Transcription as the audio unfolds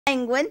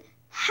Fanguin,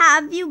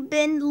 have you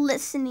been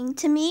listening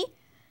to me?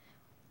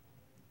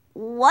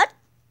 What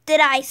did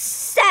I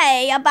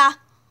say about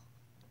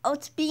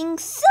it's being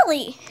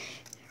silly?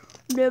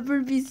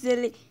 Never be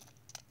silly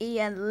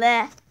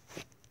unless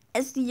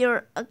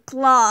you're a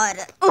clod.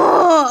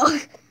 Oh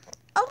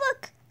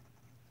look.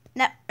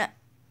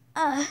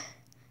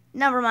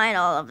 Never mind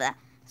all of that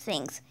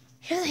things.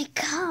 Here they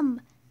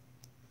come.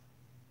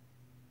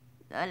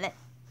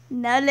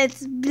 Now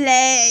let's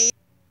play.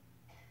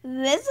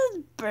 This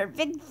is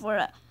perfect for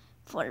a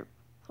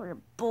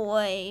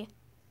boy.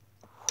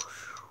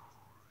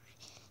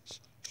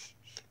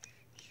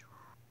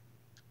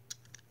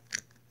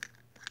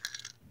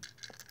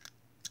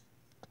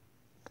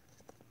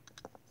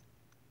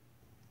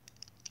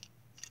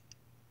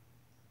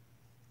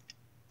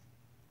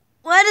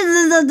 What is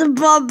this at the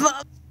bubble?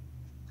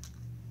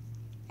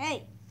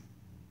 Hey.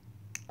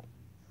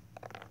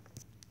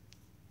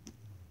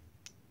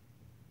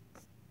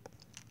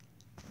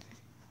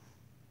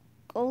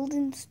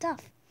 Golden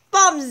stuff.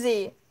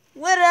 Bumsy,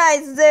 what did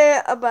I say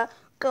about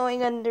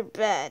going under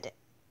bed?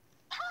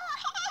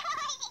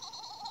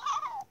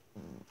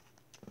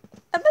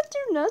 I bet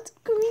you're not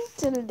going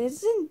to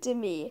listen to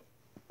me.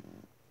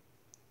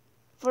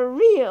 For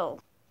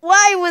real.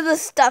 Why with a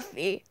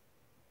stuffy?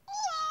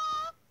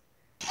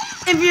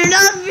 If you're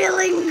not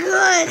feeling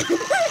good,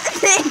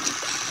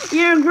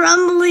 you're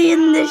grumbly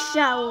in the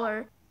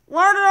shower.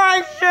 What did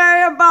I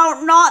say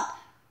about not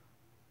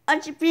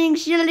being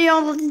silly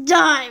all the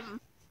time?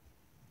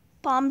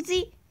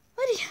 Pomsy,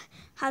 what do you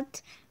have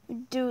to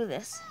do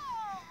this?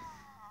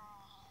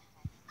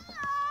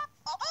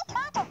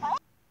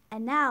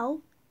 And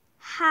now,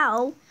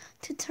 how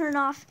to turn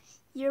off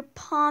your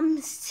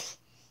Pomsy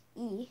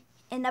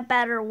in a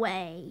better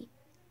way,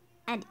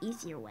 and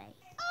easier way.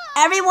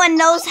 Everyone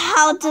knows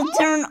how to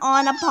turn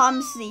on a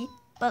Pomsy,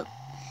 but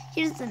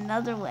here's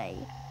another way.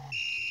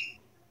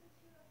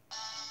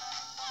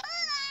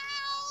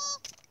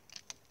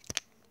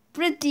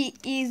 Pretty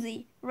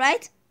easy,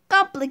 right?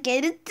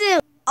 Complicated too.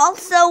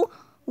 Also,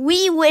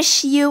 we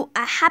wish you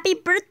a happy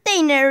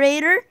birthday,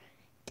 narrator.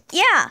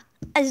 Yeah,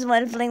 I just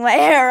want to fling my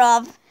hair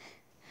off.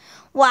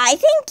 Why,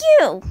 thank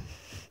you.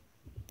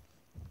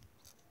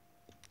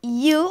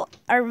 You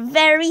are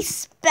very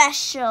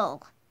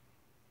special.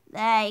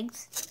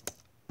 Thanks.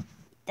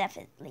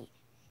 Definitely.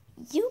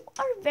 You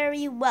are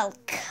very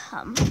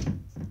welcome.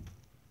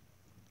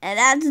 And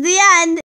that's the end.